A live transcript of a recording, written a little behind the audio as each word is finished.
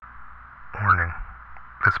Warning.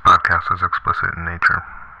 This podcast is explicit in nature.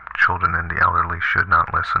 Children and the elderly should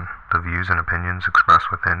not listen. The views and opinions expressed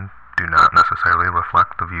within do not necessarily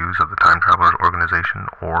reflect the views of the Time Travelers Organization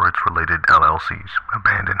or its related LLCs.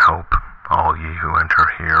 Abandon hope, all ye who enter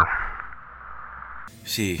here.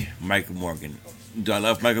 See, Michael Morgan. Do I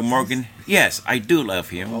love Michael Morgan? Yes, I do love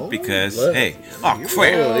him because, hey, oh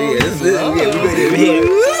crap!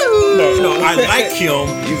 No, I like him.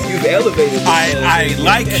 You've elevated. I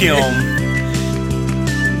like him.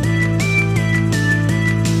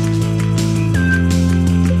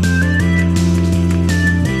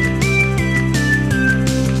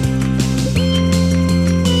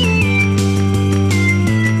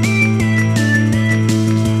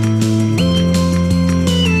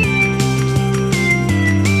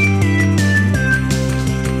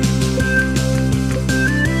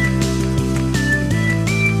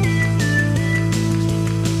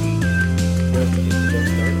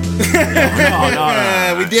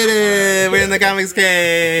 No. We did it. We're in the Comics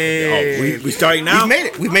Cave. We starting now?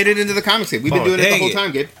 We've made it into the Comics Cave. We've been doing it the whole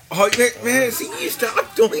time, Gabe. Oh, man, see, you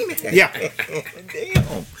stop doing that. Yeah.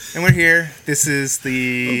 Damn. And we're here. This is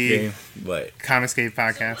the What? Comics Cave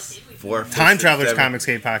podcast. 4, 5, Time 6, Travelers 7. Comics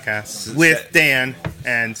Cave podcast with Dan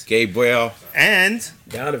and Gabriel.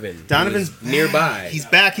 Donovan's Who's nearby. He's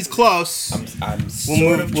back. He's close. I'm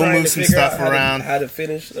We'll move some stuff around. How to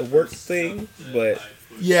finish a work thing, but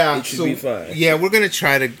Yeah, it should be fine. Yeah, we're gonna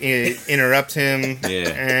try to interrupt him Yeah.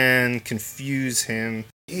 and confuse him.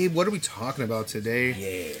 Hey, what are we talking about today?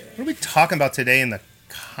 yeah. What are we talking about today in the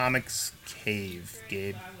Comics Cave,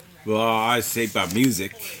 Gabe? Well, I say about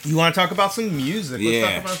music. You want to talk about some music? Let's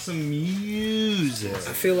Yeah. talk about some music.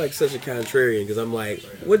 I feel like such a contrarian because I'm like,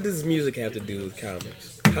 what does music have to do with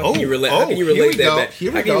comics? How can you relate? How can you here relate we that go. back?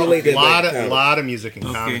 Here How we can you go. relate that back to A comics? lot of music in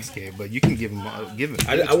Okay. Comics Cave, but you can give him.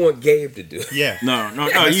 I want Gabe to do it. Yeah. No,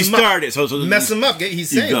 Mess you him up. started. So Mess him up.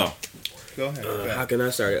 He's You saying. go. Go ahead. How can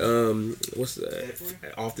I start? What's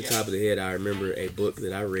off the top of the head? I remember a book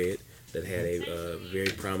that I read that had a very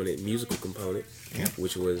prominent musical component,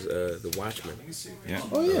 which was The Watchmen. Yeah.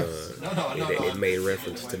 Oh yeah. It made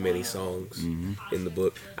reference to many songs in the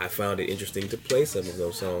book. I found it interesting to play some of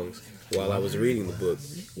those songs while I was reading the book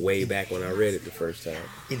way back when I read it the first time.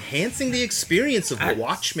 Enhancing the experience of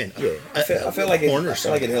Watchmen. Yeah, I felt like it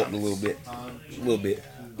helped a little bit.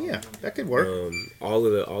 Yeah, that could work. All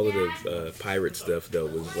of the pirate stuff though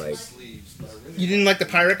was like You didn't like the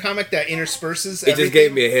pirate comic that intersperses? it just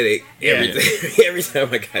gave me a headache Yeah. every time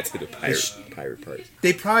I got to the pirate part.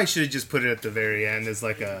 They probably should have just put it at the very end as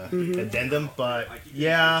like a addendum, but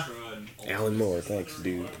yeah, Alan Moore, thanks,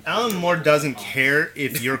 dude. Alan Moore doesn't care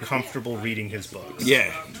if you're comfortable reading his books.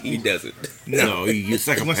 Yeah. He doesn't. No, he gets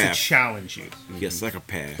He wants to psychopath. challenge you. He gets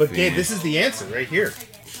psychopath. But Gabe, man. this is the answer right here.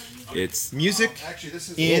 It's Music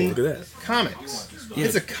Oh, in look at that. comics. Yeah.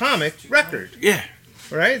 It's a comic record, yeah.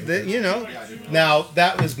 right? Now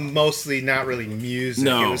that was mostly not really music.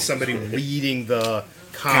 No. It was somebody reading the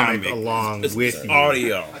comic along It's with you.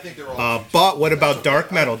 audio. But what about dark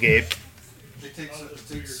metal, Gabe?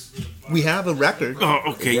 We have a record. Oh,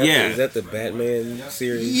 okay, Is yeah. that the Batman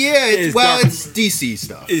series? Yeah, It's dark- it's DC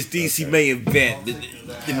stuff. It's DC may invent.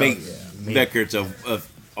 They make records of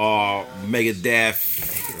Megadeth.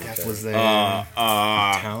 That was there. Metallica.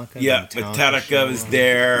 Metallica? Yeah, The Metallica Metallica was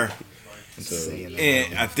there. Saying that.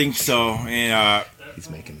 And I think so. And He's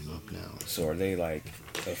making them up now. So are they like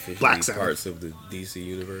officially Black Sabbath. parts of the DC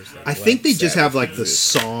universe? Like I Black think they just Sabbath have like the exists?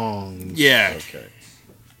 songs. yeah, Okay.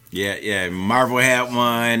 yeah. Marvel had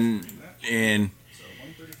one, and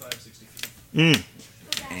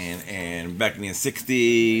and back in the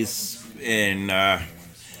 '60s, and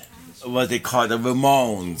what they call the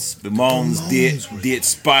Ramones. Ramones did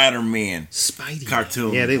Spider-Man Spidey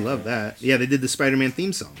cartoon. Yeah, they love that. Yeah, they did the Spider-Man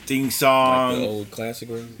theme song. theme Like song. the old classic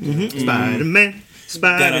one? Spider-Man,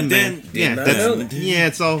 Spider-Man. Dun-dun-dun. Yeah, Did not that's know that. yeah.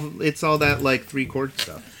 It's all that like 3-chord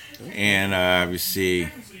stuff. And we see.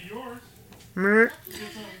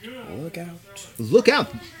 Look out. Look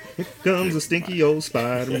out! Here comes a stinky old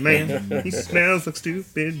Spider-Man. He smells like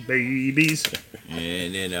stupid babies.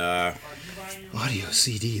 And then Audio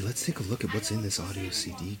CD. Let's take a look at what's in this audio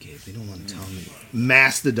CD, Gabe. They don't want to tell me.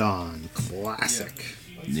 Mastodon, classic.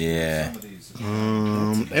 yeah.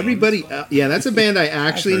 Everybody, yeah, that's a band I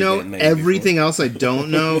actually heard know. that name Everything else I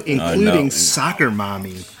don't know, including no. Soccer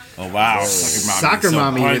Mommy. Oh wow. Soccer So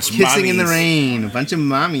Mommy bunch with Kissing in the mommies. Rain. A bunch of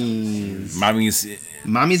mommies.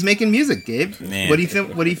 Mommy's making music, Gabe. Man. What do you feel?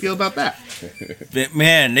 What do you feel about that?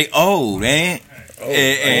 Man, they old, man.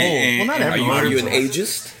 Well, not Are everyone. you an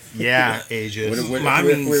ageist? Yeah, ages. Where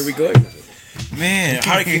Mommy's- are we going? Man,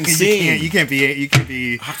 how can You sing? can't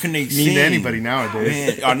be How can they mean sing? to anybody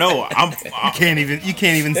nowadays. Man, I know. You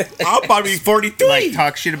can't even I'm about to be 43. like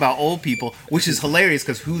talk shit about old people, which is hilarious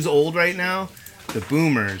because who's old right now? The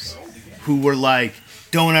boomers, who were like,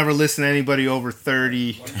 don't ever listen to anybody over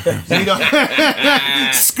 30. You know,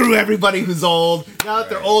 screw everybody who's old. Now that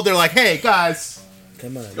they're old, they're like, hey guys,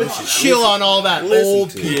 Come on, let's chill on all that old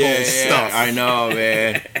to it. people stuff. I know,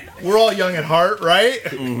 man. We're all young at heart, right?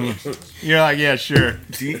 Mm-hmm. You're like, yeah, sure.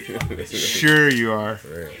 Sure you are.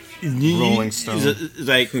 Rolling Stone. It's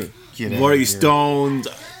like Get out Rolling of here. Stones.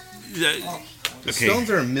 The Stones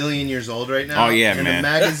are 1,000,000 years old right now. Oh, yeah, and man. the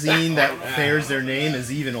magazine that bears their name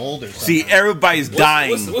is even older. See, everybody's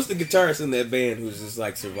dying. What's the guitarist in that band who's just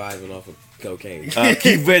like surviving off of cocaine?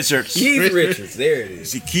 Keith Richards. Keith Richards. There it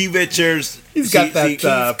is. See, Keith Richards. He's got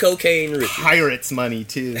that Cocaine Richards. Pirates money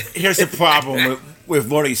too. Here's the problem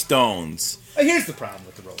with Rolling Stones. Here's the problem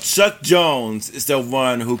with the Rolling. Chuck Jones is the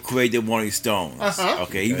one who created Rolling Stones. Uh-huh.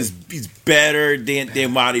 Okay, he's better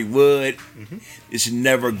than Ronnie Wood. It should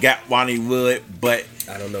never got Ronnie Wood, but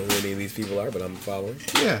I don't know who any of these people are, but I'm following.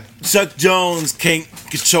 Yeah. Chuck Jones can't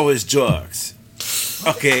control his drugs.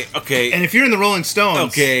 Okay. And if you're in the Rolling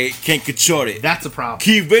Stones, Can't control it. that's a problem.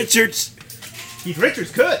 Keith Richards, Keith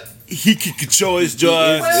Richards could. he can control his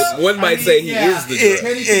drugs. One might say he is the drug.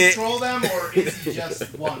 Can he control them, or is he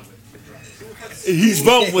just one? He's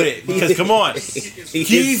wrong with it because come on, He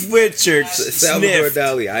Keith is Richards Salvador sniffed.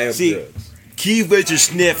 Dali. I am See, drugs. Keith Richards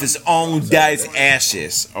sniffed his own daddy's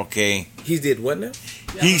ashes. Okay, He did what now?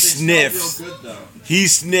 he sniffs. He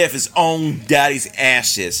sniffed his own daddy's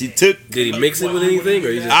ashes. He took Did he mix it with anything, or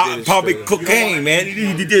he just did it probably straight up? cocaine, man.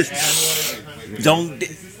 He did this. Don't.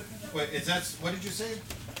 Wait, is that what did you say?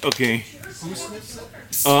 Okay. Who sniffs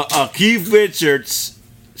it? Keith Richards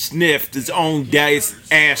sniffed his own daddy's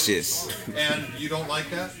ashes. And you don't like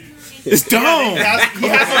that? It's dumb. He has it with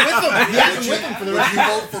him. He has it with him for the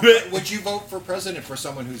rest. Would you vote for president for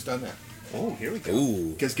someone who's done that? Oh, here we go.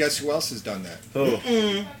 Ooh. Because guess who else has done that?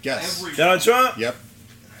 Who? Guess. Donald Trump? Yep.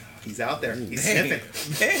 He's out there. He's sniffing.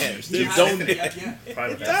 Man, Yes,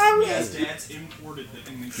 Dad's imported the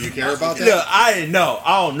Do you care about that? Look, I didn't know.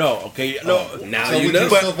 I don't know. Okay, no, Now So you would know. you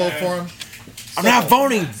still vote for him? I'm not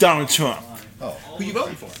voting Donald Trump. Who you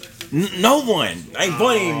voting for? No one. I ain't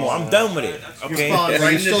voting anymore. I'm done with it. Okay. Falling Well,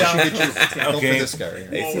 right you into still Donald should get your vote for Okay. this guy. Right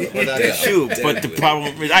here. Hey, Or that guy. Shoot, but the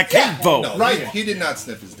problem is I can't vote. No, right. He did not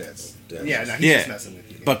sniff his dad's. Yeah, no, he's Yeah. just messing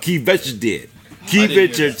with you. But Keith Richards did. Keith didn't hear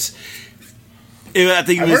Richards. I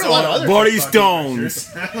think I've it was heard a lot of on other Rolling stuff about Stones. Richards.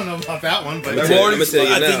 I don't know about that one, but I'ma tell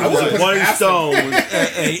you I think now. it was I on would've Rolling put Stones,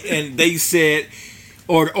 and they said,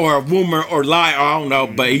 or a rumor or lie, I don't know,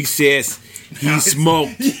 but he says he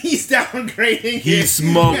smoked. he's downgrading. He it.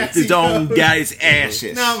 smoked Yes, his he own knows. daddy's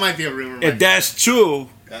ashes. No, it might be a rumor. If that's true,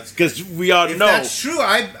 because we all If know, that's true,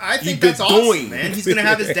 I think been that's awesome, doing. man. He's gonna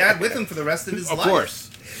have his dad with him for the rest of his of life. course.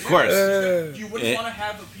 You wouldn't Eh. want to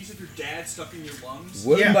have a piece of your dad stuck in your lungs?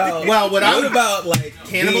 What Yeah. about Well, what about like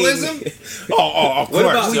Cannibalism? being- Of What course.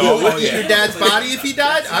 about Would you- you Oh, eat your dad's body if he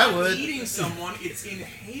died? I Not would. eating someone, it's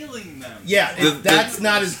inhaling them. Yeah, The- that's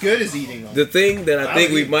not as good as eating them. The thing that I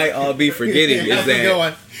think we might all be forgetting Yeah, is go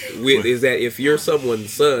on. that if you're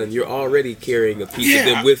someone's son, you're already carrying a piece of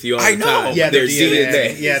them with you all I the know. time. Yeah, the Their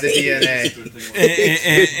DNA. Yeah, the DNA.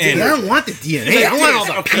 and I don't want the DNA. I want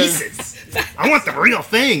all the pieces. I want the real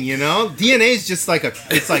thing, you know? DNA is just like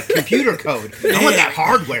it's like computer code. I want that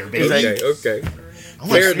hardware, baby. Okay. I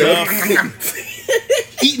want Fair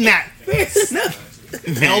enough. Eating that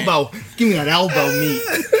elbow. Give me that elbow meat.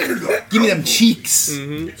 Give me them cheeks.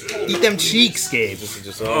 Eat them cheeks, Gabe.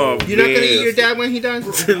 Just Oh, You're not gonna eat your dad when he dies?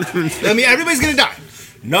 I mean, everybody's gonna die.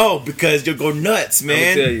 no, because you'll go nuts,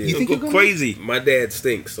 man. tell you. You think You'll you'll go go crazy. My dad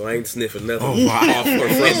stinks, so I ain't sniffing nothing Oh, wow. off or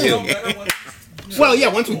from him. Well, yeah,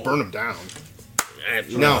 once we burn them down.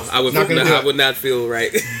 No, I would not gonna do I it. would not feel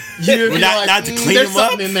right. You're not to clean there's them up?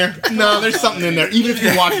 something in there. No, there's something in there. Even if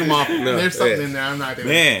you wash them off, there's something yeah. in there. I'm not doing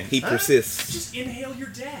Man. He persists. Just inhale your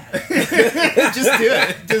dad. it. Just do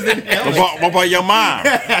it. Just inhale it. What about your mom?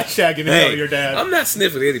 Hashtag inhale Hey. your dad. I'm not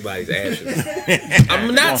sniffing anybody's ashes.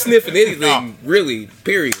 I'm not sniffing anything really.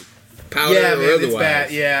 Period. Powder Yeah, or man, it's otherwise.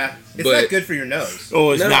 bad. Yeah, it's But- not good for your nose.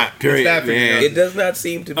 Oh, it's No, not. Period. it's bad for you. man. It does not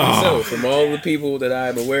seem to be so from all the people that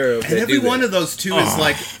I'm aware of. And that every do that. one of those too is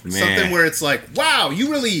like man. something where it's like, wow,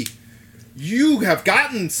 you have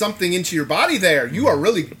gotten something into your body there. You are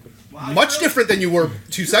really much different than you were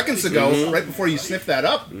 2 seconds ago, right before you sniffed that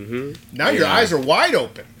up. Now your eyes are wide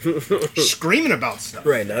open, screaming about stuff.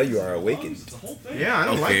 Right now, you are awakened. Yeah, I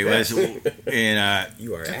don't Okay, like that. and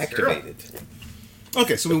You are activated.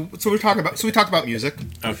 Okay, so we talked about music.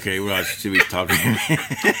 Okay, what else should we talk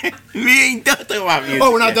about? We ain't done talking about music.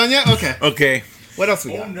 Oh, we're not done yet. Okay. Okay. What else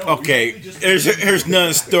we got? Okay. Here's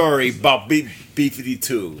another story about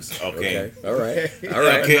B-52s. Okay. All right.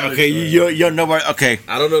 Okay. You know what? Okay.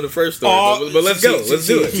 I don't know the first story, but let's go. Let's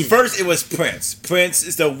do it. First, it was Prince. Prince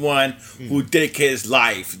is the one who dedicated his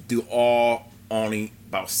life to only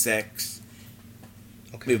about sex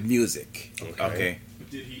with music. Okay. But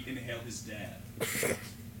did he inhale his dad?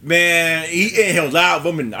 Man, he inhaled loud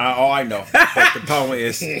women. All I know. But the problem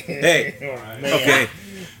is, hey, okay.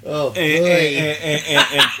 Oh,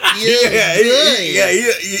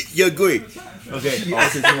 You agree. Okay. Hey,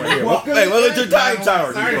 welcome to Time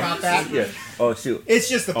Tower. Sorry about that. Yeah. Oh, shoot. It's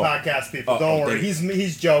just the podcast, people. Don't worry. thank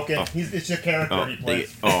He's joking. It's your character he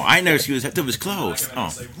plays. I know she was. It was closed.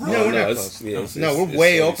 Oh. No, we're not close. No, we're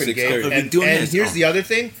way open, Gabe. 6:30. And here's the other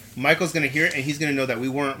thing. Michael's going to hear it, and he's going to know that we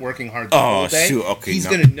weren't working hard the whole day. Shoot. Okay. He's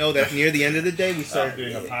going to know that near the end of the day, we started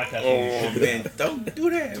doing a podcast. Oh, man. Don't do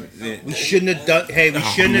that. We shouldn't have done. Hey, we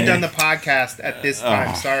shouldn't have done the podcast at this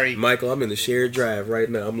time. Sorry, Michael, I'm in the shared drive right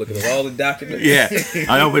now. I'm looking at all the documents. Yeah.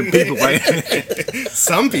 I know when people.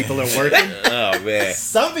 Some people are working. Oh, man.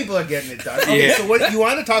 Some people are getting it done. Okay, Yeah. so what you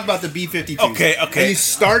want to talk about the B-52s? Okay. And you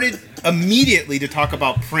started immediately to talk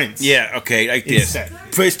about Prince. Yeah, okay, like this. Instead.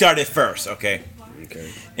 Prince started first, okay?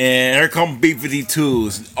 Okay. And here come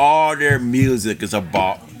B-52s. All their music is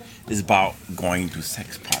about going to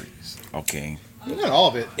sex parties, okay? Well, not all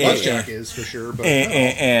of it. Yeah. Buzzjack is for sure, but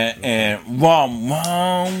And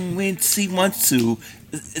Wrong when C12,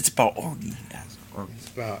 it's about orgy.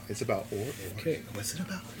 it's about Okay. What's it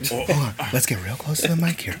about? Let's get real close to the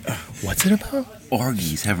mic here. What's it about?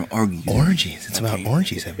 Orgies, having orgies. Orgies. It's about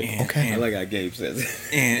orgies. I Okay. like how Gabe says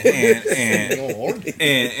it.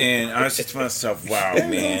 And I was just to myself, wow,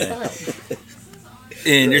 man.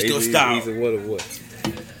 And there's no style. What of what?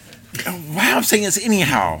 Why I'm saying this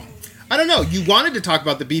anyhow? I don't know. You wanted to talk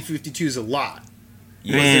about the B-52s a lot.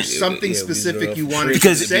 Was there something specific you wanted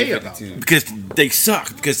to say about them? Because they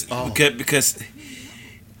suck. Because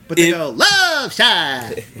But they go, love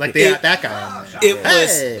shot! Like they got that guy on there. it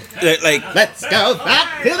Hey, was like let's go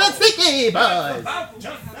back to the Sticky Boys!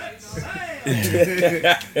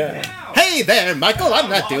 Hey there, Michael, I'm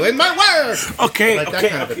not doing my work! okay, Like that okay,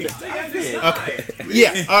 kind of a okay. thing. Okay.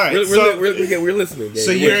 Yeah, alright. We're listening.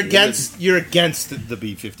 So you're against the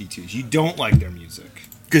B-52s. You don't like their music.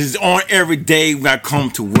 Because it's on every day when I come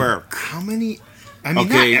to work. How many? I mean,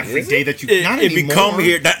 Okay. not every day that you. Not If you anymore. come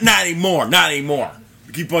here, not anymore.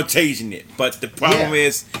 We keep on changing it. But the problem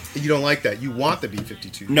is, You don't like that. You want the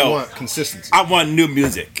B-52. No. You want consistency. I want new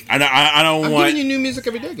music. I don't I'm want. giving you new music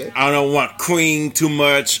every day, Gabe. I don't want Cream too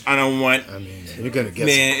much. I don't want. I mean, you're gonna get.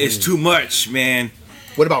 Man, some it's Cream. too much, man.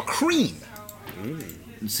 What about Cream?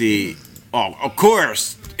 See, of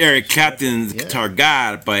course, Eric Clapton's Yeah. guitar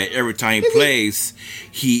god, but every time he plays,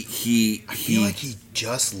 he I feel like he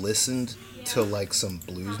just listened to like some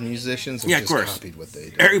blues musicians and Yeah, of just course. copied what they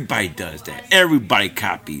did. everybody does that. Everybody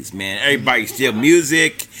copies, man. Everybody steal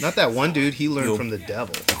music. Not that one dude. He learned Yo. from the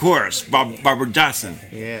devil. Of course, Robert Johnson.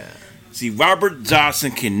 Yeah. See, Robert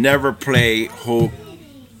Johnson can never play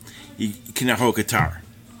he cannot hold guitar.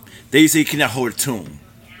 They say he cannot hold a tune.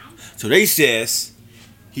 So they says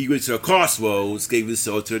he went to a crossroads, gave his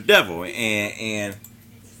soul to the devil, and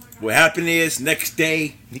what happened is next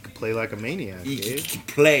day He could play like a maniac. he Gabe. can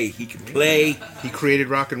play. He can play. He created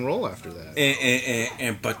rock and roll after that.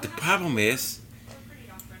 And but the problem is,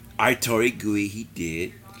 I totally agree. He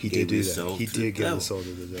did. He gave did do his that. soul He to the did give devil. his soul to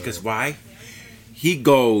the devil. Because why? He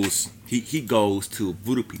goes to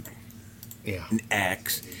voodoo people Yeah. and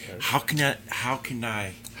asks, how can I How can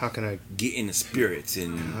I? get in the spirits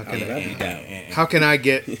and How can I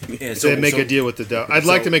get and to make a deal with the devil? I'd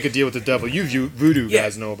like so- to make a deal with the devil. You voodoo Yeah.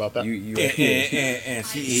 guys know about that. and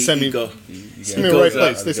Send me- he go, Send me the right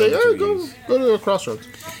place. They say, hey, go to the crossroads.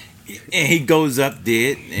 and he goes up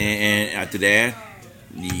there, and after that,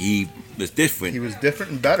 he was different. He was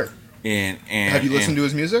different and better. And Have you listened to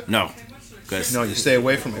his music? No, because No, you stay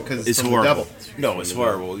away from it because it's from horrible. the devil. No, it's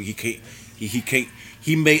horrible. He can't. He can't.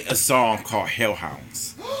 He made a song called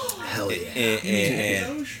Hellhounds, Hell yeah.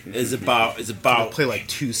 and it's about I'll play like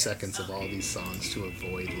 2 seconds of all these songs to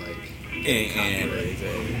avoid like. and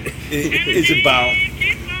it's about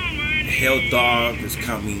Hell Dog is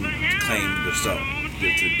coming to claim the soul.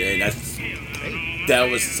 That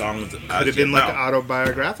was the song. Could have been like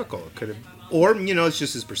autobiographical. It could have, or it's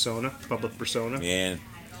just his persona, public persona. Man,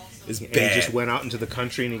 it's And bad. he just went out into the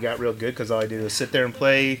country and he got real good because all I did was sit there and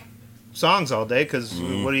play songs all day. Because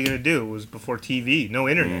what are you gonna do? It was before TV, no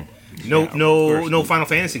internet. No Final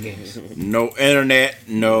Fantasy games. No internet.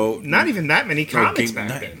 No. Not even that many comics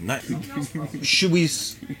back then. Should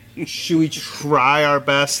we try our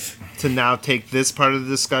best to now take this part of the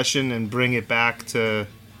discussion and bring it back to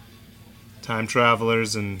time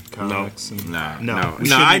travelers and comics? No. I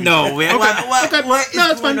I know. Man. Okay. What is No,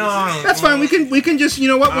 that's fine. going on? That's fine. We can just, you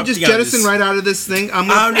know what? We'll just jettison right out of this thing. I'm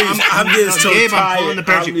just so Gabe, tired. I'm pulling the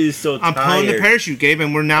parachute. I'm just so I'm pulling the tired. parachute, Gabe,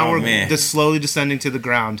 and we're Man. just slowly descending to the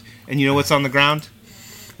ground. And you know what's on the ground?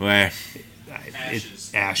 Well,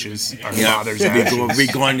 Ashes. Our yeah, father's ashes. we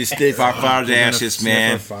going to sniff our father's ashes, Sniff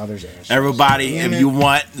man. our father's ashes. Everybody, if you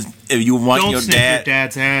want Don't your sniff dad, your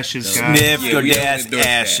dad's ashes, guys. sniff Yeah, your we don't dad's endorse that.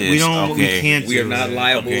 ashes. We don't. Okay. We can't. We are do not it.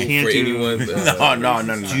 liable Can't for do anyone. No.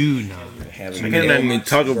 Do not. Having I can't let me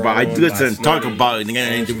talk about. I do Last to talk night. about it. They got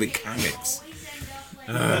anything to do with comics.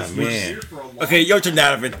 Oh man. Okay, your turn,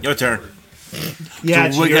 Donovan. Your turn. Yeah, So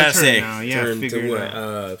it's what your gotta turn say? now. Yeah, turn figure to it what?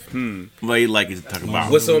 out. What you like to talk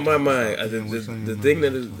about? What's on my mind? The thing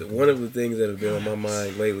that is one of the things that have been on my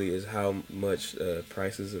mind lately is how much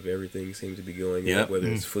prices of everything seem to be going Yep. up. Whether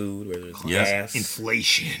it's food, whether it's Yes. gas,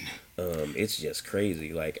 Inflation. it's just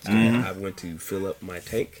crazy. Like I went to fill up my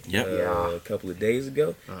tank Yep. a couple of days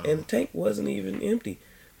ago, and the tank wasn't even empty.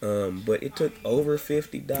 But it took over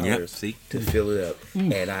 $50 Yep, see? to fill it up,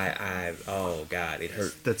 and I oh god, it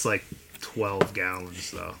hurt. That's like 12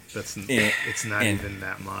 gallons, though. It's not and- even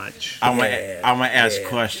that much. I want to ask a Yeah.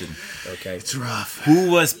 question. Okay, It's rough.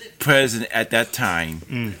 Who was president at that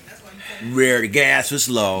time where the gas was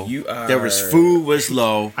low, You there was are- food was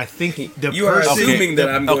low? I think the you are person, assuming that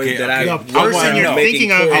I'm going okay, that okay. I the person you're know.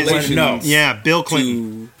 thinking of I wanna is know. yeah, Bill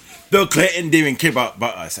Clinton. Bill Clinton didn't even care about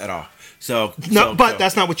us at all. So No, but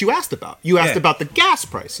that's not what you asked about. You asked Yeah. about the gas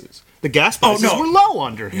prices. The gas prices no. were low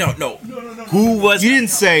under him. no. Who was? You didn't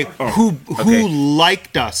say who okay.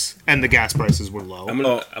 liked us and the gas prices were low. I'm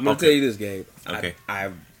gonna okay. tell you this, Gabe. Okay. I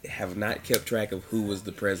have not kept track of who was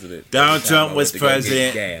the president. Donald at the time Trump I was went to go get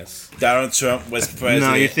president. Gas. Donald Trump was president.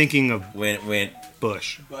 No, you're thinking of when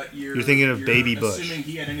Bush. But You're thinking of Baby Bush. Assuming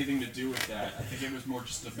he had anything to do with that, I think it was more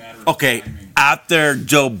just a matter of okay timing. after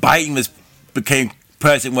Joe Biden became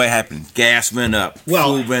president, what happened? Gas went up.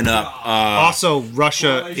 Well, food went up. Also,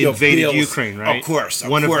 Russia invaded bills. Ukraine, right? Of course, of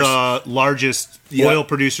One course. of the largest Yeah. oil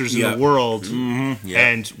producers in Yeah. the world, Yeah.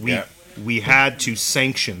 and Yeah. we had to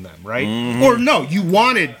sanction them, right? Or no, you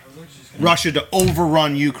wanted Russia to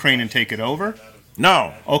overrun Ukraine and take it over.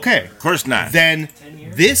 No, Okay, of course not. then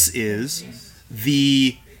this is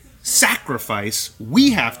the sacrifice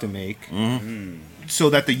we have to make so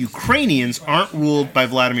that the Ukrainians aren't ruled by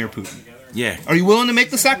Vladimir Putin. Yeah. Are you willing to make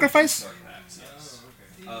the sacrifice?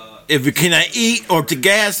 If you cannot eat or to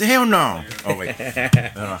gas, hell no. Oh wait.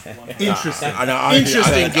 Interesting.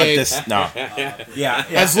 Interesting, Gabe. No. Yeah.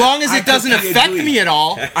 As long as it doesn't affect me at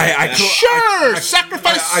all, sure,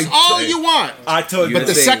 sacrifice all you want. I told you. But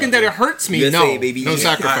the USA, second that it hurts me, USA, no, baby. no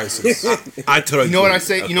sacrifices. I totally. You know what I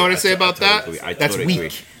say? You know what I say about that? That's totally agree.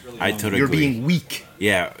 weak. I totally You're agree. being weak.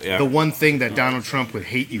 Yeah. The one thing that Donald Trump would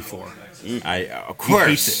hate you for. Of He hates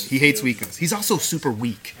course. it. He hates weakness. He's also super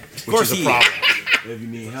weak, which course is he a is. problem. If you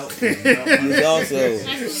need help. He's also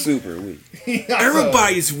super weak.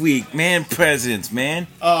 Everybody's weak, man. Presidents, man.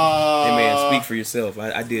 Hey man, speak for yourself.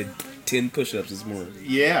 I did 10 push-ups this morning.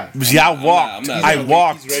 Yeah. See, I walked. I'm not- I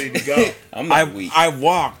walked. He's ready to go. I'm not weak. I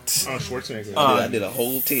walked. Oh, Schwarzenegger. I did a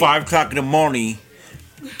whole 10. 5 o'clock in the morning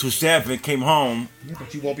to 7. Came home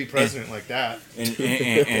But you won't be president like that. and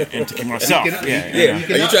took myself. You can- Yeah. Yeah,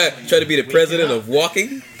 are you trying to be the president of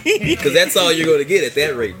walking? Because that's all you're going to get at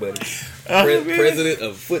that rate, buddy. President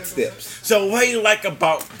of footsteps. So what do you like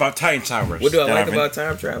about time travelers? What do I like Donovan? about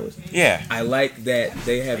time travelers? Yeah. I like that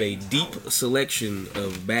they have a deep selection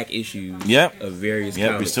of back issues Yep. of various Yep.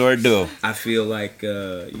 We comics. sort of do. I feel like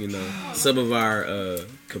some of our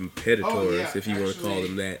competitors, if you want to call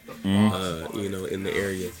them that, in the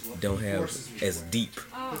area, don't have as deep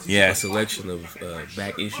Yeah. a selection of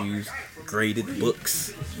back issues, graded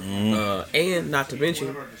books, and not to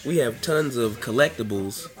mention, we have tons of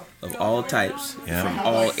collectibles of all types Yeah. from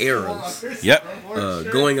all eras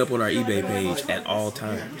Yep. going up on our eBay page at all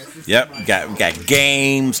times. Yep. We got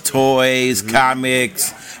games, toys,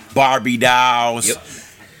 comics, Barbie dolls. Yep.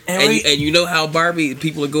 And And we- you know how Barbie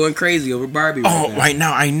people are going crazy over Barbie right now. right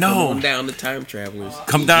now I Come know. on down to Time Travelers.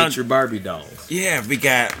 Come down- Get your Barbie dolls. Yeah, we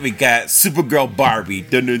got Supergirl Barbie.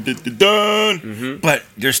 Dun, dun, dun, dun, dun. But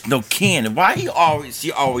there's no Ken. Why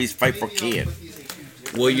she always fight for Ken?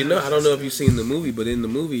 Well, I don't know if you've seen the movie, but in the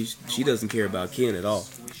movie, she doesn't care about Ken at all.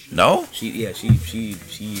 No? She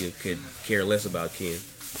could care less about Ken,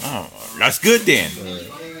 Oh, that's good then.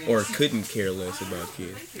 or couldn't care less about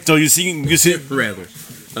Ken. So you see Rather,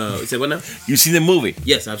 Say what now? You seen the movie,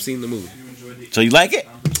 Yes, I've seen the movie. so you like it?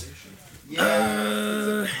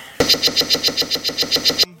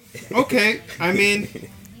 Okay, I mean,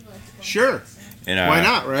 sure. And, Why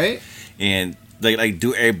not, right? And like,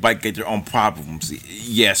 do everybody get their own problems?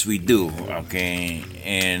 Yes, we do. Okay,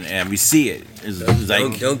 and we see it. It's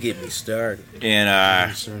like, Don't get me started.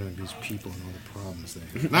 and Concerned these people and all the problems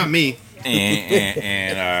there. Not me.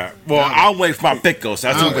 well, I'll wait for my pickles.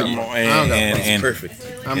 That's I what don't got- more. I don't got And, He's and, perfect.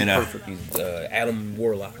 I'm You know. perfect. He's Adam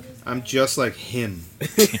Warlock. I'm just like him.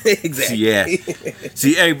 Exactly.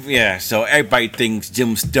 yeah, so everybody thinks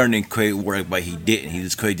Jim Sterling created work, but he didn't. He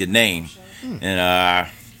just created the name, and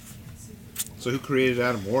So who created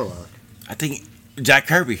Adam Warlock? I think Jack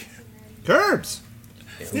Kirby. Curbs.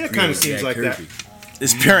 Yeah, it kind of seems like that.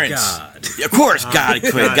 His parents. God. Of course, God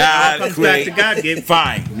created. All God comes back created. to God, Gabe.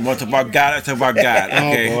 Fine. You want to talk about God? Let's talk about God.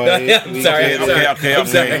 Okay. Oh boy. I'm sorry. I'm sorry. Okay. I'm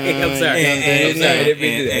sorry. I'm sorry. And- I'm sorry. I didn't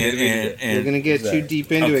mean to do that. I didn't mean to do that. We're gonna get too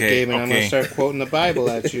deep into it, Okay, Gabe, and I'm gonna okay. start quoting the Bible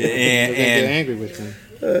at you. You're gonna get angry with me.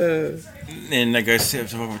 And like I said,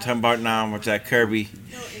 so what we're talking about now with Jack Kirby.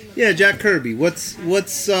 Yeah, Jack Kirby. What's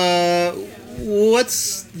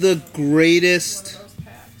the greatest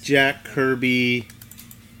Jack Kirby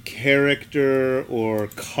character or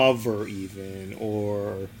cover even,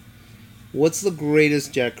 or what's the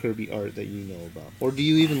greatest Jack Kirby art that you know about, or do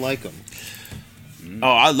you even like him? Oh,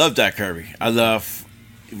 I love Jack Kirby. I love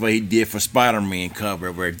what he did for Spider-Man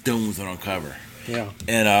cover, where Doom's on cover. Yeah,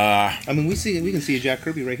 And I mean we can see a Jack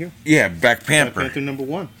Kirby right here. yeah, Black Black Panther. Panther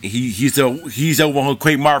 #1. He's the one who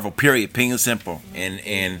created Marvel. Period. Plain and simple. And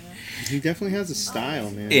He definitely has a style,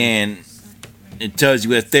 man. and it tells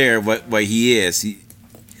you right there what he is. He's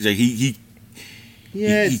like he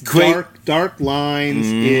Yeah, he it's create- dark lines.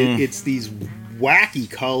 It's these wacky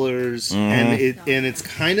colors, and it's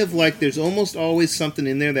kind of like there's almost always something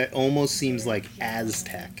in there that almost seems like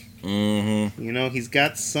Aztec. Mm-hmm. You know, he's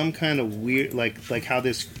got some kind of weird, like how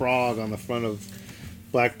this frog on the front of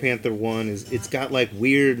Black Panther 1 is. It's got like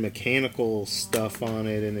weird mechanical stuff on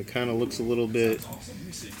it, and it kind of looks a little bit.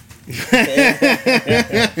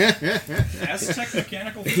 Aztec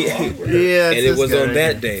mechanical frog. Yeah, And it was on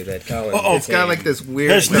that day that Colin. It's got like this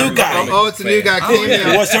weird. There's new guy. Oh, it's a new guy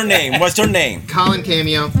cameo. What's her name? What's her name? Colin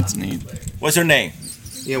cameo. That's neat. What's her name?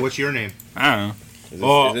 Yeah, what's your name? I don't know.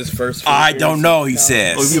 Is this first? I don't know. He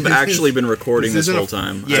says. We've actually been recording This this isn't whole a-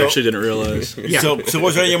 time. Yeah. I actually didn't realize. Yeah. So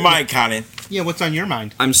what's on your mind, Colin? Yeah, what's on your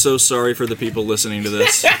mind? I'm so sorry for the people listening to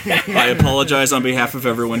this. I apologize on behalf of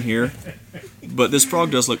everyone here. But this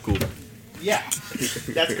frog does look cool. Yeah,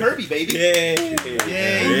 that's Kirby, baby. Yay!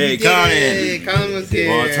 Yay, Colin. Colin was here.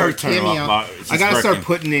 Well, it's her turn. Cameo. She's I gotta start working.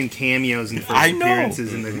 putting in cameos and first I know.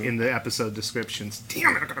 appearances in the episode descriptions.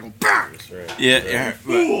 Damn it, I gotta go back. Yeah.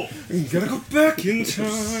 Gotta go back in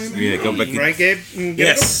time. Yeah. Go back. Right, Gabe? Gotta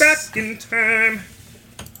Yes. go back in time.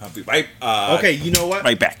 I'll be right. Okay, you know what?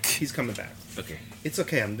 Right back. He's coming back. Okay. It's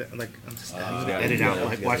okay. I'm just gonna edit out.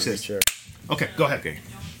 Like, watch this. Okay, go ahead. Okay.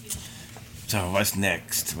 So what's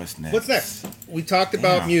next? What's next? What's next? We talked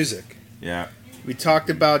about Yeah. music. Yeah. We talked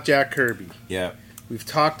about Jack Kirby. Yeah. We've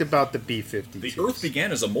talked about the B-52s. The Earth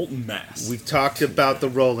began as a molten mass. We've talked about the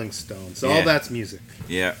Rolling Stones. All Yeah. that's music.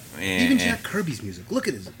 Yeah. Even And, Jack Kirby's music. Look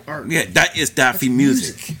at his art. yeah, that is Daffy That's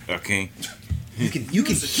music. Okay. You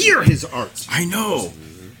can hear his art. I know.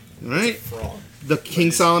 Right? The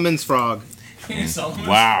King Solomon's Frog.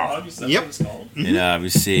 Wow. Yep. And we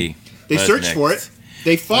see. They What's searched for next? it.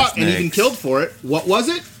 They fought What's and even next? killed for it. What was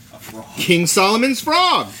it? King Solomon's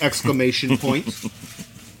Frog! Exclamation point.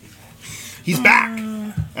 He's back.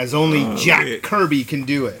 As only Jack Kirby can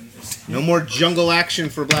do it. No more jungle action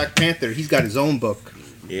for Black Panther. He's got his own book.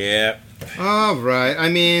 Yeah. All right. I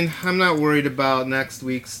mean, I'm not worried about next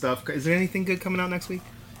week's stuff. Is there anything good coming out next week?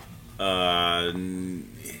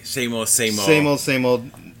 Same old. Same old.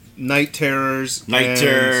 Night Terrors. Night and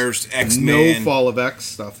Terrors, No X-Men. Fall of X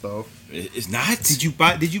stuff though. It's not.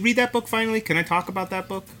 Did you read that book finally? Can I talk about that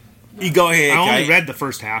book? You go ahead. I only Kai. read the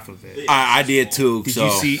first half of it. I did too. Did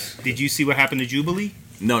so. Did you see what happened to Jubilee?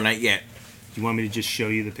 No, not yet. Do you want me to just show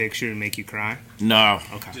you the picture and make you cry? No.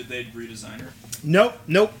 Okay. Did they redesign her? Nope.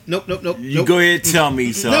 You go ahead and tell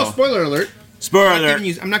me. So. No, spoiler alert. Spoiler.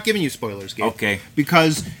 I'm not giving you spoilers, Gabe. Okay.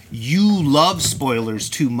 Because you love spoilers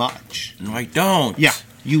too much. No, I don't. Yeah,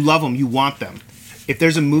 you love them. You want them. If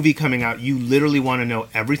there's a movie coming out, you literally want to know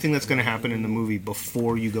everything that's going to happen in the movie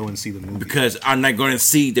before you go and see the movie. Because I'm not going to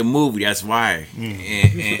see the movie. That's why.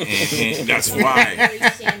 And that's why.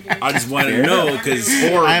 I just want to know because it's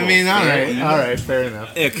horrible. I mean, all right, fair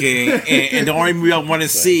enough. Okay, and the only movie I want to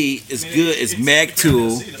see is good is Meg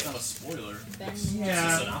 2. See, that's not a spoiler. It's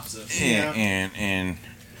a synopsis. And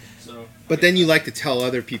So But then you like to tell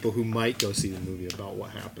other people who might go see the movie about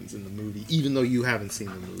what happens in the movie, even though you haven't seen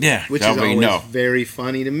the movie. Yeah, which I is already always know. very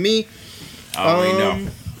funny to me. I already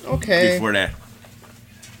know. Okay. Before that.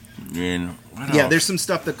 And what Yeah, else? there's some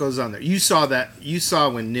stuff that goes on there. You saw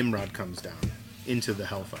when Nimrod comes down into the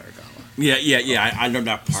Hellfire Gala. Yeah. I know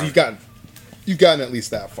that part. So you've gotten at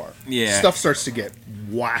least that far. Yeah. Stuff starts to get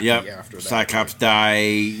wacky Yep. after that. Cyclops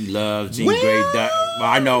died. Love Jean Well, Grey died. Well,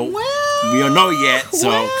 I know. well, we don't know yet. So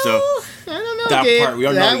I don't know, that Gabe. part, we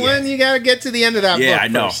don't that know one yet. you gotta get to the end of that Yeah, book I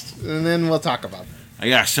know. first, and then we'll talk about that. I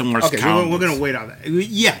got so much. Okay, comic we're books. gonna wait on that.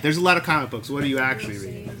 Yeah, there's a lot of comic books. What are you actually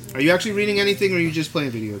reading? Are you actually reading anything, or are you just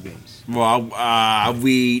playing video games? Well, I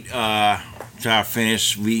read. Try to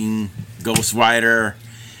finish reading Ghost Rider.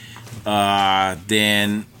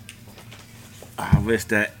 Then. What's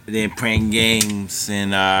that? Then playing games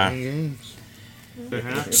and.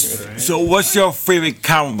 So, what's your favorite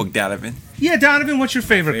comic book, Donovan? Yeah, Donovan, what's your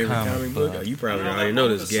favorite, Favorite comic? comic book? Oh, you probably already know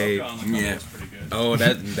this, Gabe. Yeah. Oh,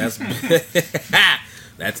 that's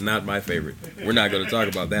that's not my favorite. We're not going to talk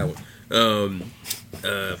about that one.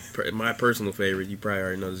 My personal favorite, you probably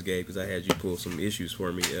already know this, Gabe, because I had you pull some issues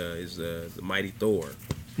for me. Is the Mighty Thor.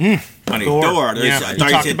 Funny, Thor. Yeah, I he thought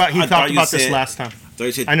talked said- about, he I talked thought you about this said- last time. I thought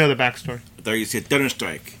you said. I know the backstory. I thought you said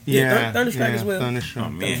Thunderstrike. Yeah, Thunderstrike as well. Thunderstrike. Oh,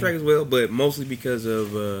 man. Thunderstrike as well, but mostly because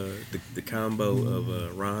of the combo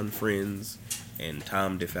of Ron Friends and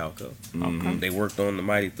Tom DeFalco. They worked on the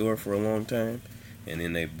Mighty Thor for a long time, and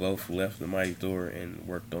then they both left the Mighty Thor and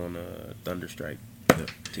worked on Thunderstrike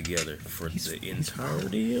together for the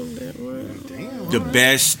entirety of that run. The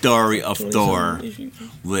best story of Thor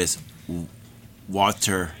was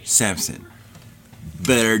Walter Sampson.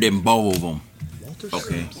 Better than both of them.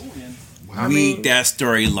 Okay. Read that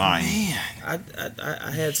storyline.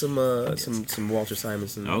 I had some Walter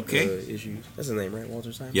Simonson Okay. issues. That's his name, right?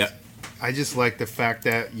 Walter Simonson. Yep. I just like the fact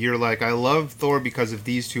that you're like, I love Thor because of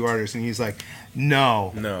these two artists, and he's like,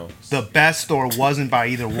 no, No, the best Thor wasn't by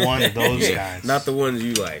either one of those guys. not the ones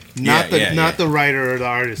you like. Not Yeah, not the writer or the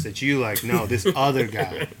artist that you like. No, this other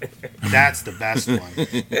guy. That's the best one.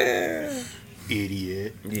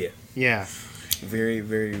 Idiot. Yeah, Yeah. very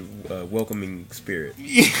very welcoming spirit.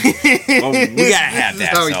 Well, we gotta have that.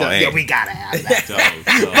 how he So, does. hey. Yeah, we gotta have that.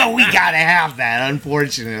 So, But we gotta have that,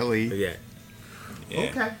 unfortunately. Yeah.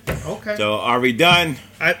 yeah. Okay. So, are we done?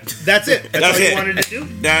 That's it. That's That's all you it. wanted to do?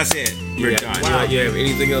 That's it. We're Yeah. done. Wow. You have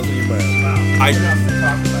anything else in your mind?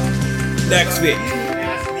 Next week.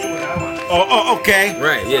 Oh, okay.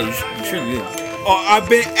 Right. Yeah. You should do. Oh, I've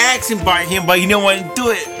been asking about him, but he don't want to do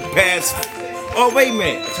it. Past. Oh, wait a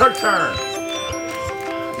minute. It's her turn.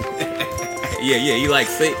 Yeah. He like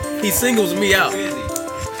he singles me out.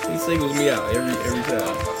 He singles me out every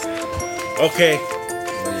time. Okay.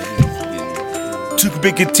 Took a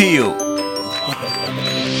big deal.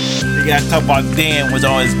 You gotta talk about Dan with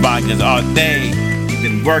all his vodkas all day. He's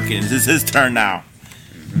been working. This is his turn now.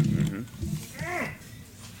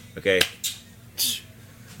 Okay.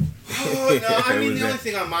 Oh, no, I mean, the only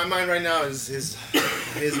thing on my mind right now is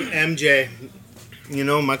MJ. You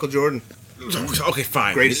know, Michael Jordan. Okay,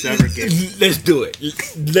 fine. Greatest ever game. Let's do it.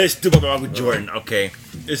 Let's do it, Michael Jordan. Okay.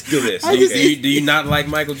 Let's do this. Do you not like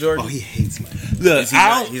Michael Jordan? Oh, he hates Michael. Look,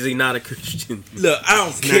 Is he not a Christian? I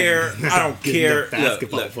don't care. I don't Good care. enough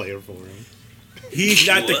basketball Look, player for him. he's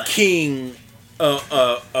not the king of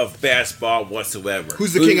basketball whatsoever.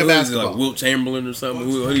 Who's the king of Who is it, basketball? like Wilt Chamberlain or something?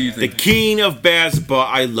 Who do you The think? king of basketball?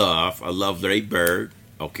 I love Larry Bird.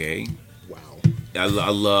 Okay. Wow. I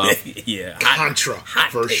love. Yeah.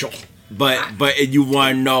 Controversial. But if you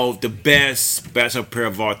want to know the best basketball player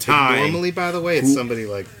of all time, Normally, by the way, it's somebody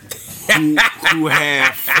like who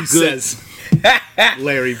have who good says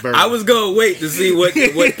Larry Bird. I was gonna wait to see what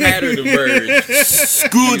pattern emerged.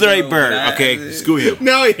 screw Larry Bird. Okay, screw him.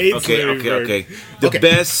 No, he hates Okay, Larry Bird. okay. The Okay.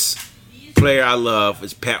 best player I love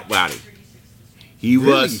is Pat Riley. He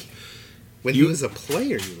was. When he was a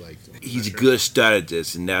player, you liked him. He's a good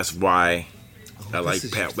strategist, and that's why I This like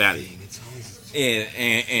is Pat your Riley. thing. It's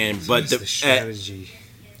always, But the strategy.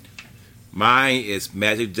 mine is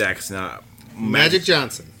Magic Jackson. Magic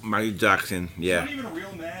Johnson. Magic Jackson. Yeah. Not even a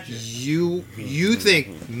real magic. You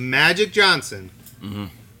think Magic Johnson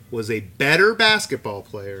was a better basketball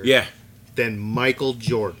player Yeah. than Michael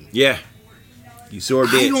Jordan? Yeah. You sort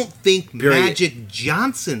of I did. don't think Period. Magic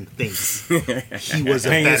Johnson thinks he was a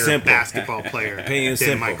Plain and better simple. basketball player Plain and than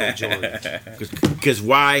simple. Michael Jordan. Because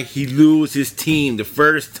why? He lose his team. The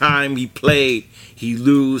first time he played, he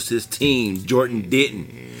lose his team. Jordan didn't.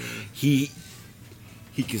 He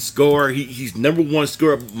can score. He's number one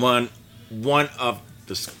scorer, one of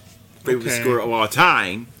the favorite Okay. scorer of all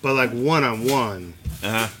time. But like one-on-one,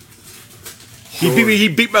 Uh-huh. He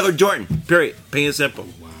beat Michael Jordan. Period. Plain and simple.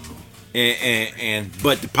 Wow.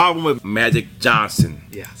 But the problem with Magic Johnson,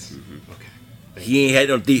 Yes. Okay. he ain't had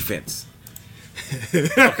no defense.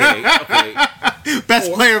 Okay.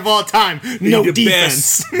 Best player of all time. No the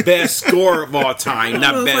defense. best scorer of all time, I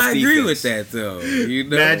not don't know if best I defense. agree with that though. You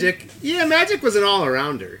know? Magic. Yeah, Magic was an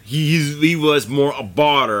all-arounder. He was more a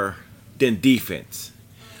baller than defense.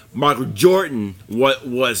 Michael Jordan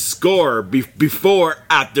was scorer before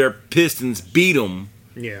after Pistons beat him.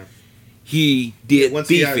 Yeah. He did Once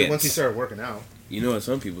defense. he started working out. You know what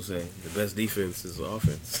some people say? The best defense is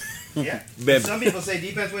offense. Yeah. But Some people say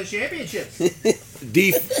defense wins championships.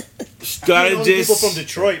 strategists.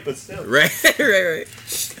 Detroit, but still. right.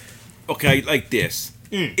 Okay, like this.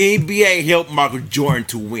 NBA helped Michael Jordan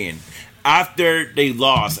to win. After they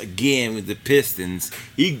lost again with the Pistons,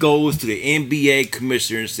 he goes to the NBA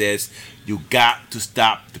commissioner and says, "You got to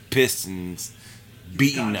stop the Pistons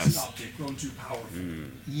beating us." Stop. They've grown too powerful.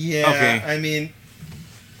 Yeah. Okay. I mean,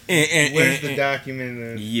 And where's the document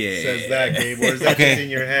that Yeah. says that, Gabe? Or is that Okay. just in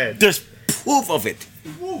your head? there's proof of it.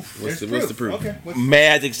 What's the proof? Okay.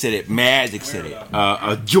 Magic said it.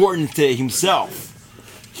 Jordan said it himself.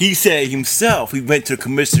 He said himself. He went to the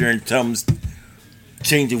commissioner and told him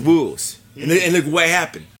change the rules. And look what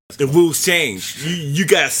happened. The rules changed. You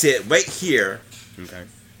gotta sit right here, Okay.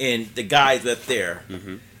 and the guy's up there.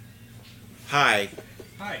 Hi,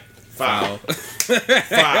 foul.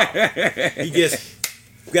 He just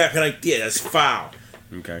got like this. That's foul.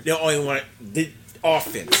 Okay. They only want the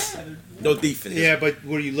offense, no defense. Yeah, but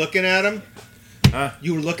were you looking at him? Huh?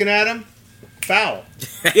 You were looking at him? Foul.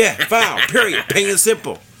 Yeah, foul. Period. Plain and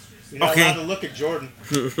simple. You're not Okay. allowed to look at Jordan.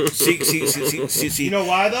 See. You know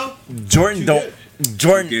why, though? Jordan don't.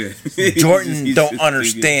 Jordan Good. Jordan He's don't too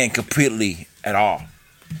understand completely at all.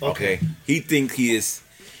 Okay, he thinks he is.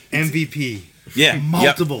 MVP. Yeah,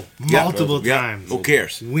 Multiple Yep. times. Who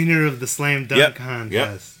cares? Winner of the slam dunk Yep.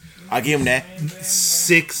 contest. I give him that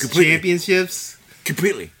 6 Completely. championships.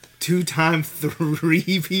 completely. 2-time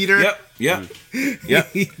three-peater. Yep.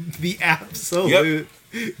 The absolute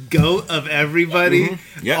goat of everybody.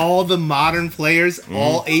 Mm-hmm. Yep. All the modern players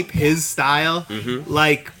all ape his style.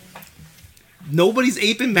 Like, nobody's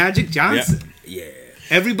aping Magic Johnson. Yeah.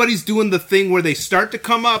 Everybody's doing the thing where they start to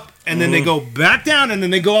come up and then they go back down and then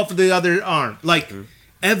they go off with the other arm. Like,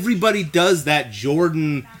 everybody does that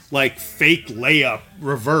Jordan, like, fake layup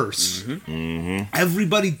reverse.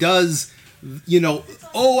 Everybody does, you know,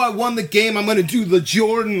 oh, I won the game, I'm going to do the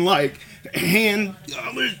Jordan, like, hand.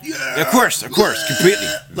 Of course, completely.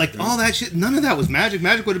 Like, all that shit. None of that was Magic.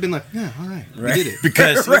 Magic would have been like, yeah, all right, we did it.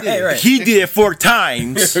 Because Right. he did it 4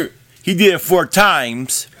 times. He did it 4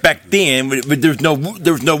 times back then, but there was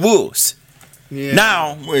no rules. Yeah.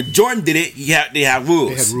 Now, when Jordan did it, they have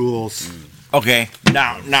rules. They had rules. Okay,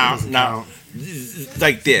 now, count.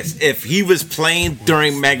 like this. If he was playing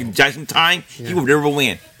during Magic Johnson time, he would never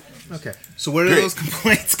win. Okay. So where do those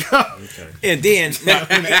complaints go? And then, now,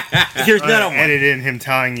 here's another one. Edit in him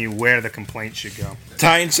telling you where the complaint should go.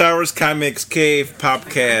 Time Towers Comics Cave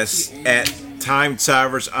Podcast at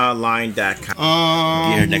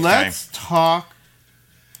TimeTowersOnline.com. Get here next Let's talk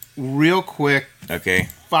real quick. Okay,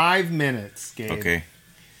 5 minutes, Gabe. okay.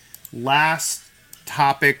 Last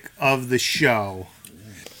topic of the show.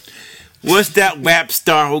 What's that WAP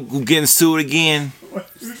star who getting sued again?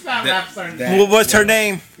 What's her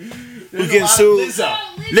name? Who getting sued? Lizzo.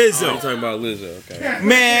 I'm Lizzo. talking about Lizzo. Okay.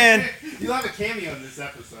 Man, You'll have a cameo in this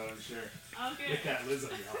episode, I'm sure. Get that Lizzo,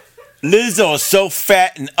 y'all. Lizzo is so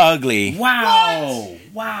fat and ugly. Wow.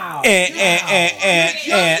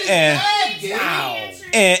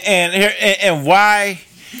 And why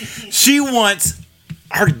she wants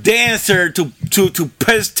her dancer to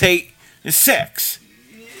participate in sex.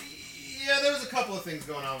 Yeah, there was a couple of things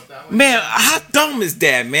going on with that one. Man, how dumb is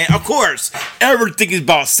that, man? Of course, everything is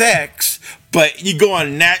about sex, but you go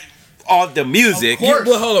on that all the music. course.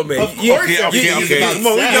 Well, hold on, man. Of course Okay. everything is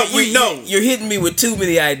Well, about sex. we know. You're hitting me with too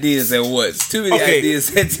many ideas at once. Too many Okay. ideas.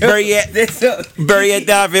 Bury it,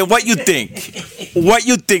 Donovan. What you think? What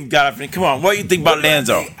you think, Donovan? Come on. What you think about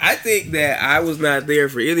Lanzo? I think that I was not there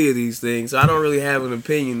for any of these things, so I don't really have an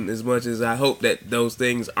opinion as much as I hope that those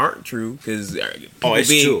things aren't true. Because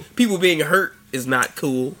it's true. People being hurt is not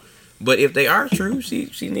cool. But if they are true, she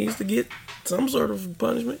needs to get some sort of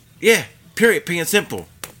punishment. Yeah. Period. Plain and simple.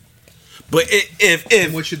 But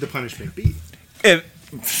And what should the punishment be?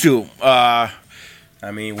 shoot, I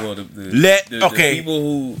mean, well, the people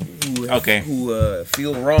who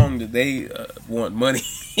feel wrong that they want money.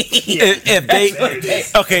 if they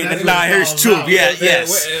now here's truth. Yeah,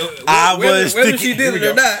 yes. I was whether thinking. she did it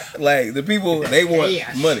or not, like the people they want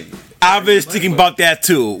money. I was thinking about that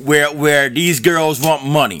too, where these girls want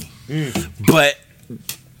money, but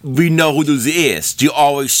we know who this is. You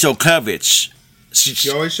always show cleavage. She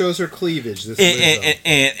always shows her cleavage. This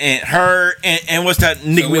and her and what's that?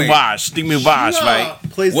 Nicki Minaj, right?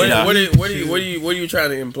 Plays What are you trying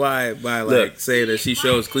to imply by saying that she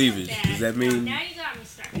shows cleavage? Does that mean? Now you got me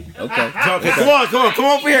started. Okay. Come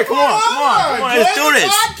on over here. Come on, let's do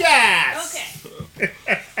this. Podcast. Okay.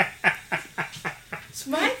 So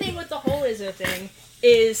my thing with the whole Lizzo thing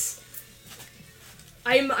is,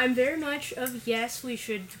 I'm very much of yes, we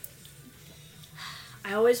should.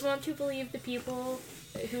 I always want to believe the people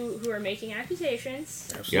who are making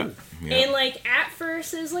accusations. Absolutely. Yeah. And like at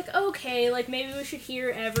first it's like okay, like maybe we should hear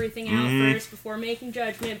everything out first before making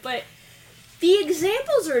judgment, but the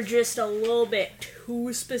examples are just a little bit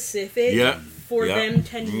too specific for them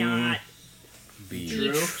to not be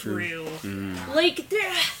true. Like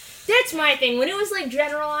that's my thing. When it was like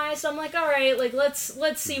generalized, I'm like, all right, like let's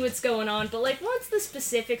see what's going on. But like once the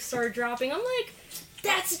specifics started dropping, I'm like,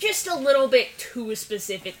 that's just a little bit too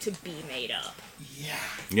specific to be made up.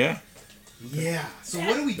 Yeah. So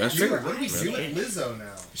what do we do? true. What do we do with Lizzo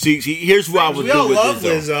now? See, here's what I would We do all with love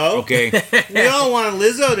Lizzo. Lizzo. Okay. We all want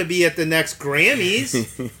Lizzo to be at the next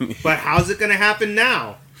Grammys, but how's it going to happen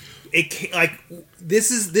now? It can't, like this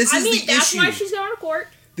is the that's issue. why she's going to court.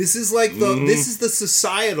 This is like this is the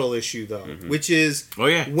societal issue though, which is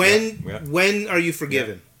when are you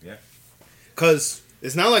forgiven? Yeah. Because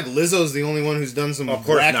it's not like Lizzo's the only one who's done some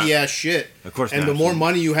wacky ass shit. Of course and not. the more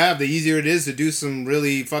money you have, the easier it is to do some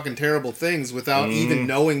really fucking terrible things without even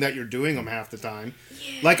knowing that you're doing them half the time.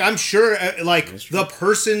 Yeah. Like I'm sure, the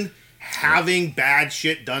person having bad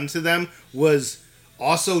shit done to them was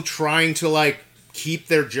also trying to like keep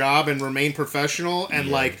their job and remain professional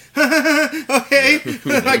and okay,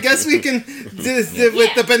 I guess we can do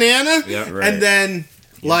with the banana. Yeah, right. And then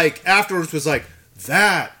like afterwards was like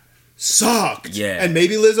that sucked. Yeah. And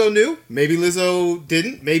maybe Lizzo knew. Maybe Lizzo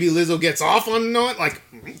didn't. Maybe Lizzo gets off on knowing. Like,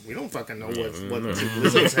 we don't fucking know what's in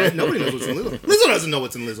Lizzo's head. Nobody knows what's in Lizzo. Lizzo doesn't know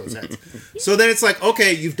what's in Lizzo's head. So then it's like,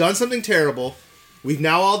 okay, you've done something terrible. We've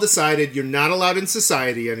now all decided you're not allowed in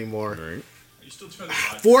society anymore. Right.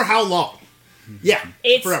 For how long? Yeah.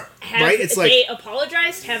 It's forever. have Right? It's like they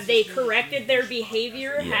apologized? Have they corrected their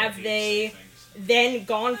behavior? Have they then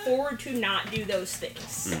gone forward to not do those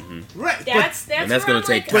things? right. That's and where that's gonna I'm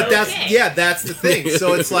take like, time. okay. That's the thing.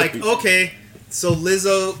 So it's like, okay, so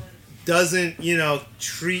Lizzo doesn't,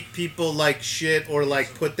 treat people like shit or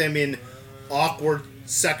like put them in awkward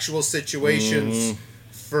sexual situations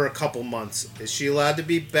for a couple months. Is she allowed to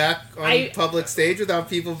be back on public stage without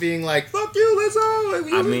people being like, fuck you,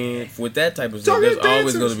 Lizzo? I mean, with that type of stuff, there's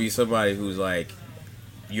always going to be somebody who's like,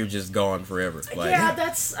 you're just gone forever. Like, yeah,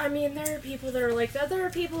 there are people that are like that. There are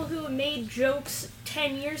people who made jokes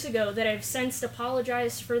 10 years ago that have since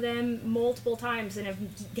apologized for them multiple times and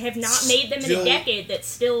have not made them in a decade that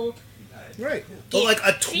still... Right. But like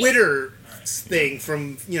a Twitter thing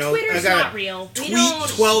from, Twitter's I got not real. tweet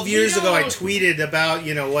 12 years ago I tweeted about,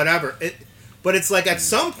 whatever. But it's like at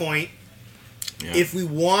some point, if we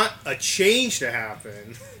want a change to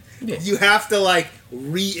happen... Yeah. You have to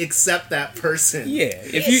re-accept that person. Yeah,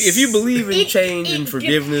 if you believe in change and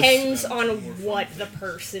forgiveness, it depends on what the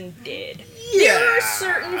person did. Yeah, there are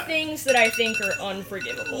certain things that I think are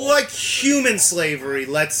unforgivable, like human slavery.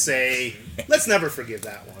 Let's say, let's never forgive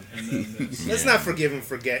that one. Let's not forgive and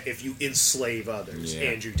forget if you enslave others,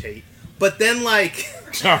 Andrew Tate. But then,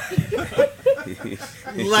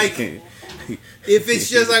 if it's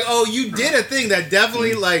just like, oh, you did a thing that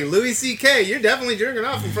definitely, like, Louis C.K., you're definitely jerking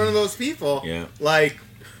off in front of those people. Yeah. Like,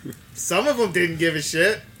 some of them didn't give a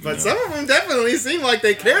shit, but some of them definitely seemed like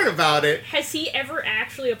they cared about it. Has he ever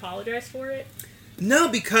actually apologized for it? No,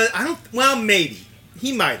 because maybe.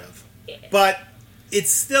 He might have. Yeah. But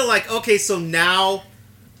it's still like, okay, so now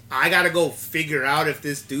I gotta go figure out if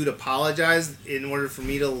this dude apologized in order for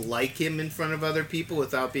me to like him in front of other people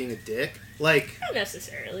without being a dick. Like, not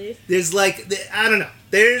necessarily. There's I don't know.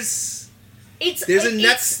 There's a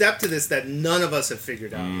next step to this that none of us have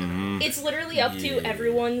figured out. It's literally up to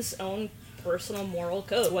everyone's own personal moral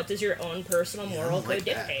code. What does your own personal moral code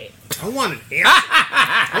dictate? I want an answer.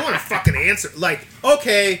 I want a fucking answer. Like,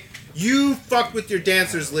 okay, you fucked with your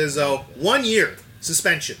dancers, Lizzo. 1 year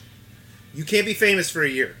suspension. You can't be famous for a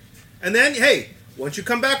year. And then, hey, once you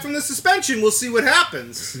come back from the suspension, we'll see what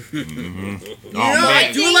happens. Do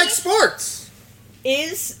it like sports.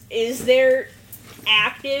 Is there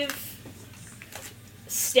active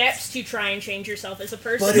steps to try and change yourself as a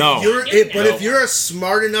person? But if you're a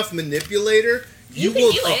smart enough manipulator, you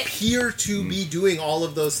will appear to be doing all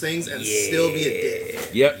of those things and still be a dick.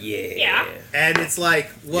 Yep. Yeah. And it's like,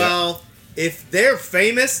 well, if they're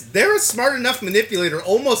famous, they're a smart enough manipulator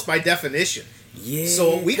almost by definition. Yeah.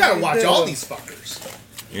 So we gotta watch all these fuckers.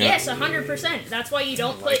 Yes, 100%. That's why you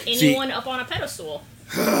don't put anyone up on a pedestal.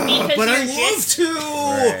 Because But I you're love just,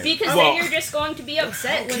 to. because then you're just going to be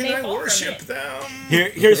upset when they fall worship from it.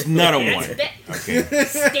 them? Here's another one. Okay.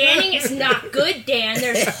 Standing is not good, Dan.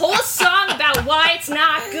 There's a whole song about why it's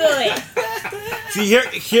not good. See,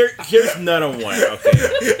 here's another one.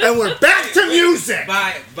 Okay. And we're back to music.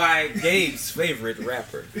 By Gabe's favorite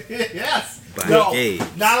rapper. Yes. By No,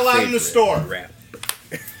 Gabe's not allowed in the store. Rap.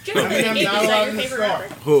 Justin, Eminem's is not that allowed your in the favorite store.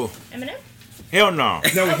 rapper? Who? Eminem? Hell no.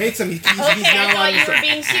 No, he hates him. He's Okay, not I allowed in thought the you store. were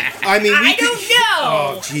being serious. I mean, we I could- don't know.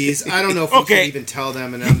 Oh, jeez. I don't know if we Okay. can even tell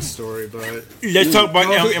them an M story, but Let's talk about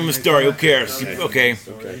Eminem's story. Who cares? Okay. it's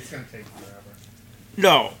gonna take forever.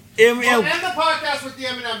 No. Well, Eminem. end the podcast with the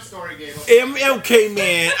Eminem story, Gabe. Okay,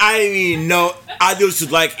 man. I didn't even know. I used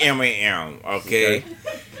to like Eminem. Okay.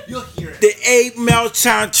 You'll hear it. The 8 Mile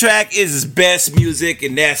soundtrack is his best music,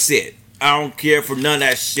 and that's it. I don't care for none of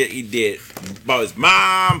that shit he did about his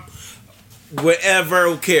mom, whatever.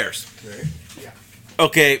 Who cares? Yeah.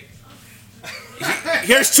 Okay.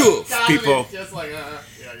 Here's two people. Just like,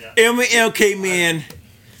 yeah. Eminem came in.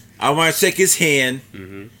 I want to shake his hand,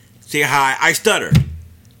 say hi. I stutter.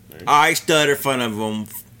 I stutter in front of him,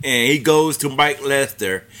 and he goes to Mike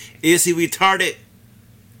Lester. Is he retarded?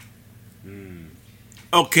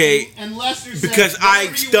 Okay. And Lester said, Because I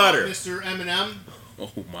 "Whatever you stutter." want, Mr. Eminem.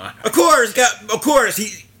 Oh my. Of course,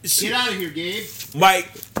 he Get out of here, Gabe. Mike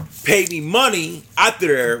paid me money after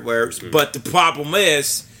there, but the problem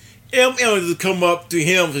is, Eminem will come up to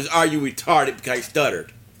him and says, "Are you retarded?" Because I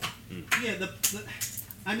stuttered. Yeah,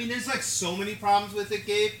 I mean, there's like so many problems with it,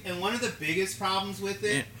 Gabe, and one of the biggest problems with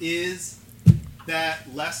it is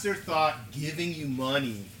that Lester thought giving you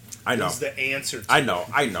money I know. was the answer to I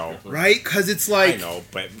know. right? Because it's like, I know,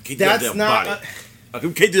 but we can't that's do nothing not... about it. Okay,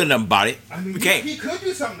 we can't do nothing about it. I mean, we can't. he could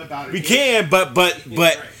do something about it. We Gabe. can, but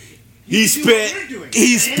he You do what spent you're doing.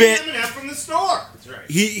 he And spent Eminem from the store. That's right.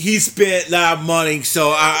 he spent a lot of money,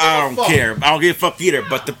 so I don't Fuck. care. I don't give a fuck either.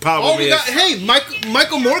 But the problem is, Hey,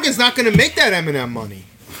 Michael Morgan's not going to make that Eminem money.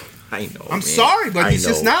 I know. I'm man. sorry, but I he's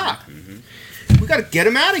just know. not. We got to get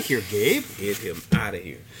him out of here, Gabe. Get him out of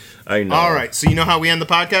here. I know. All right, so you know how we end the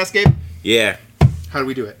podcast, Gabe? Yeah. How do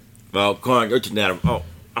we do it? Well, come on, go to that. Oh,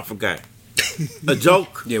 I forgot. A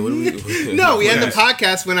joke. Yeah, what do we No, we end the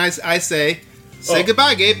podcast when I say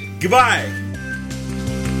goodbye, Gabe. Goodbye.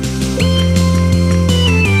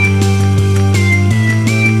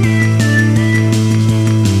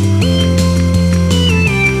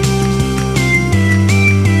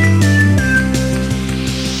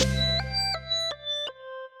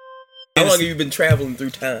 How long have you been traveling through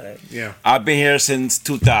time? Yeah. I've been here since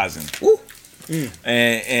 2000.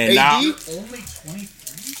 And now, AD? Only 23?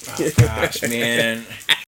 gosh, man.